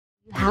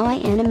How I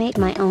animate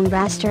my own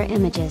raster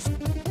images.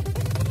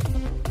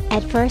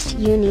 At first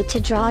you need to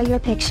draw your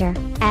picture,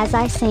 as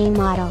I say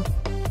model.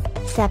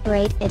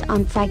 Separate it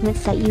on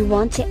fragments that you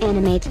want to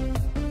animate.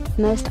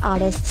 Most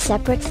artists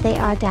separate the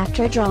art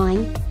after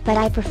drawing, but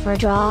I prefer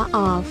draw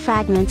all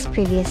fragments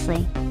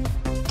previously.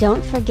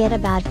 Don't forget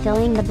about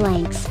filling the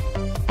blanks.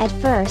 At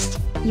first,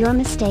 your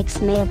mistakes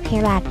may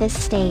appear at this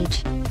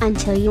stage,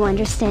 until you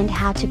understand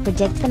how to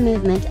predict the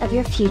movement of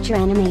your future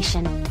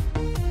animation.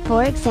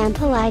 For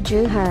example, I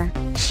drew her.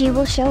 She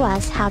will show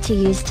us how to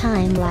use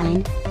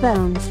timeline,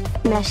 bones,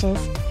 meshes,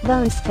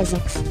 bones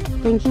physics,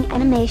 linking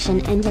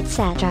animation and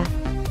etc.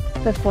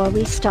 Before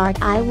we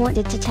start, I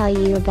wanted to tell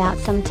you about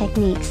some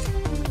techniques.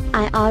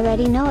 I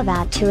already know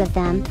about 2 of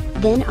them.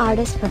 Then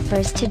artist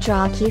prefers to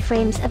draw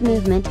keyframes of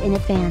movement in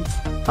advance,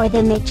 or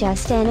they make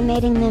just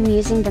animating them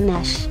using the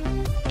mesh.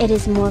 It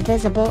is more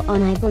visible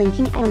on eye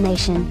blinking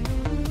animation.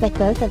 But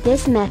both of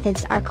these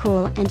methods are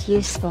cool and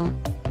useful.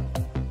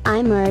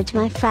 I merge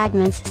my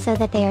fragments so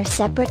that they are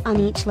separate on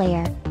each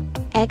layer.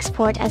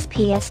 Export as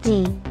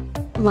PSD.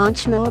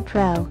 Launch Moho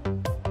Pro.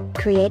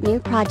 Create new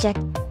project.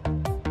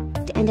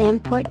 And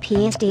import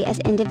PSD as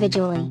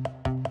individually.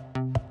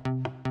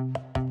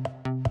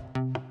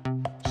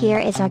 Here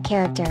is our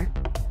character.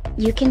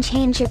 You can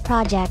change your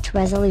project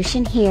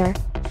resolution here,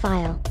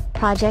 File,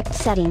 Project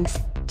Settings,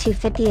 to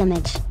fit the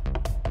image.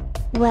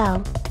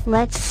 Well,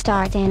 let's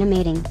start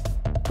animating.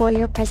 For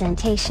your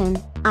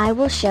presentation, I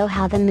will show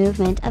how the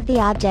movement of the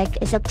object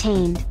is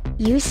obtained.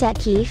 You set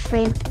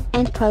keyframe,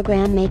 and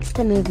program makes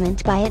the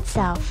movement by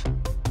itself.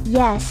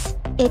 Yes,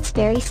 it's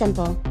very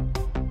simple.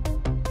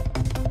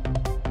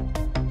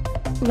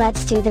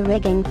 Let's do the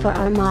rigging for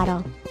our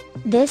model.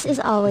 This is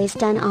always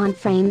done on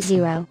frame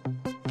 0.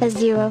 The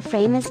 0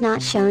 frame is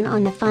not shown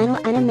on the final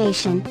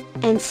animation,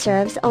 and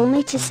serves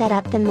only to set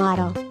up the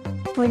model.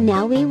 For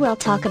now we will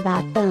talk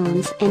about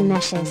bones and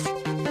meshes.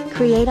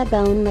 Create a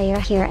bone layer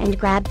here and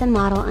grab the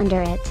model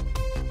under it.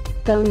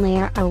 Bone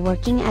layer are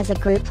working as a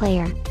group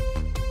layer.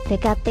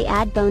 Pick up the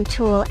Add Bone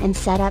tool and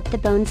set up the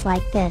bones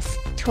like this: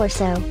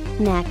 torso,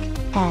 neck,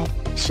 head,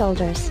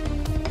 shoulders.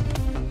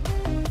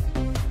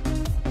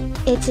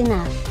 It's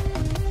enough.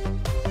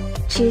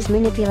 Choose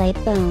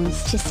Manipulate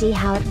Bones to see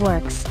how it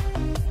works.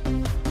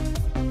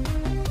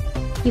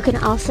 You can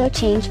also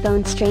change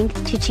bone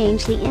strength to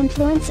change the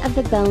influence of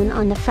the bone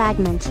on the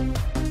fragment.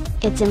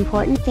 It's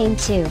important thing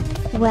too.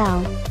 Well,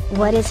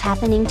 what is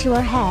happening to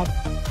our head?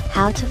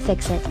 How to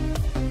fix it?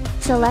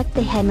 Select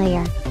the head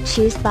layer,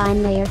 choose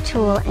Bind Layer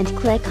tool and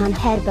click on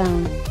head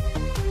bone.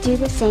 Do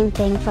the same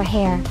thing for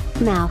hair,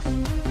 mouth,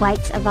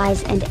 whites of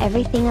eyes and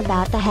everything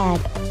about the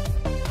head.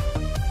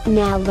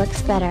 Now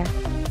looks better.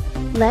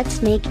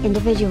 Let's make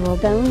individual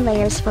bone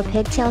layers for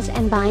pigtails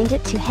and bind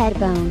it to head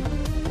bone.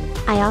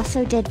 I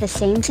also did the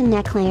same to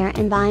neck layer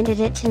and binded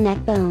it to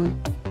neck bone.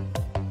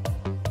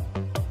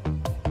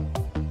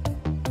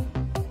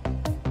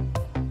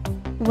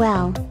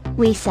 Well,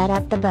 we set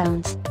up the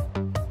bones.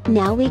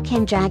 Now we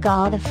can drag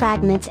all the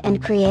fragments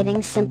and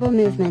creating simple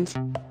movement.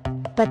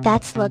 But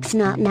that looks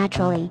not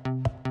naturally.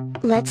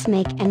 Let's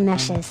make and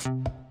meshes.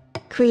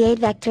 Create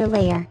vector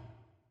layer.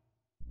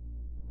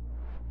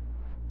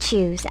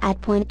 Choose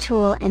Add Point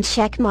tool and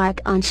check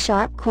mark on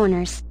sharp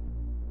corners.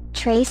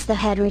 Trace the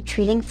head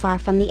retreating far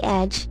from the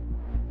edge.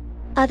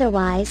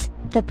 Otherwise,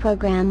 the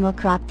program will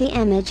crop the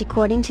image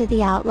according to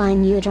the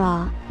outline you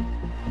draw.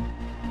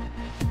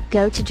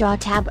 Go to Draw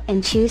tab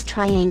and choose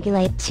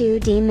Triangulate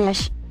 2D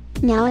Mesh.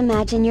 Now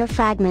imagine your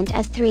fragment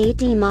as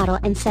 3D model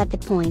and set the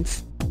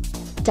points.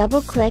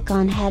 Double-click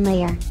on Head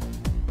Layer.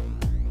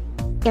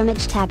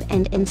 Image tab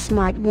and in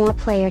Smart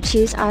Warp Layer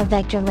choose our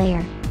vector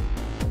layer.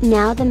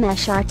 Now the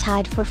mesh are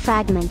tied for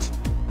fragment.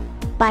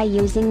 By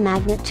using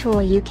Magnet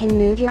tool you can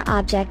move your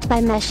object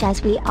by mesh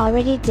as we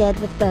already did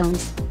with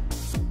bones.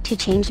 To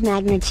change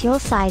magnet tool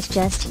size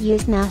just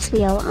use mouse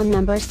wheel on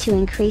numbers to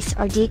increase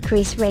or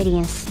decrease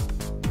radius.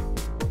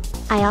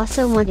 I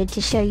also wanted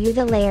to show you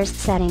the layers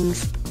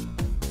settings.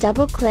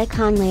 Double click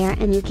on layer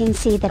and you can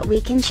see that we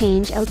can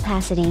change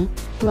opacity,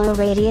 flow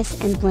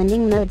radius and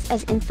blending modes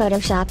as in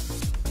Photoshop.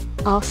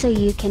 Also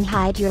you can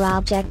hide your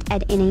object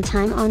at any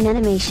time on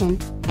animation,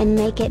 and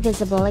make it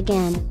visible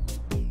again.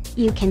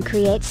 You can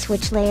create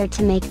switch layer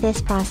to make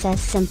this process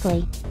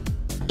simply.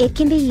 It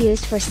can be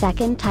used for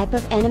second type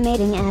of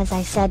animating as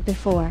I said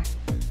before.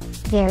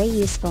 Very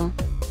useful.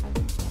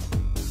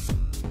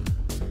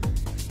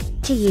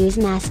 To use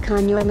mask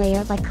on your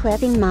layer like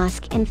clipping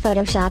mask in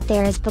Photoshop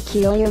there is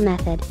peculiar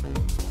method.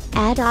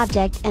 Add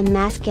object and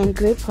mask in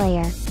group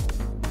layer.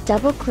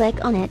 Double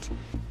click on it.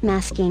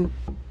 Masking.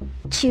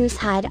 Choose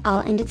hide all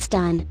and it's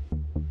done.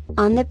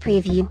 On the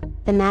preview,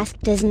 the mask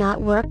does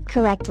not work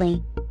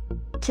correctly.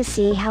 To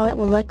see how it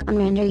will look on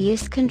render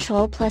use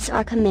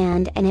Ctrl+R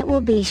command and it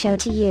will be shown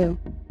to you.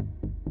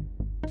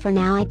 For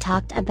now I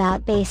talked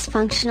about base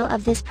functional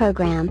of this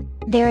program,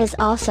 there is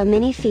also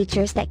many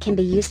features that can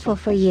be useful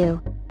for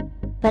you.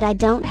 But I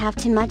don't have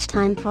too much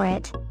time for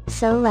it,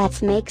 so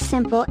let's make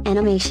simple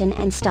animation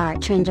and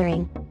start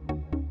rendering.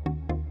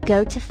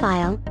 Go to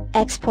File,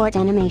 Export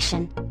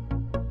Animation.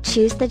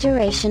 Choose the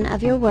duration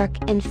of your work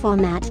and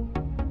format.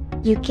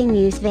 You can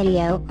use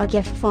video or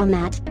GIF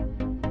format.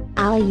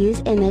 I'll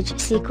use image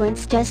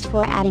sequence just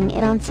for adding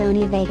it on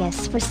Sony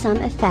Vegas for some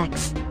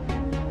effects.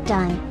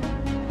 Done.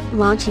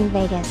 Launching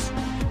Vegas.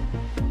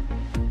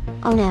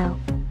 Oh no!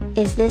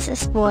 Is this a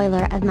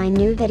spoiler of my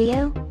new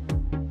video?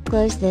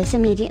 Close this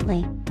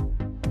immediately.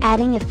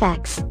 Adding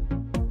effects.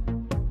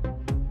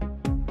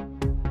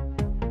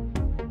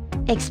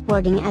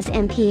 Exporting as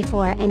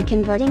MP4 and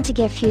converting to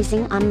GIF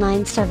using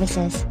online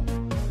services.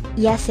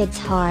 Yes, it's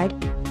hard.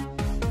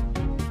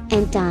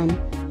 And done.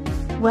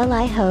 Well,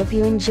 I hope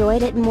you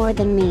enjoyed it more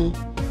than me.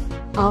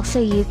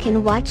 Also, you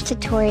can watch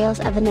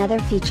tutorials of another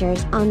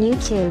features on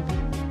YouTube.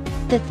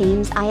 The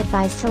themes I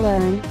advise to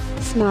learn: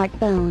 Smart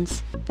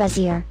Bones,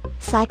 Bezier,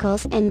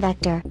 Cycles and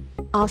Vector.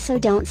 Also,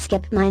 don't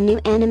skip my new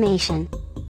animation.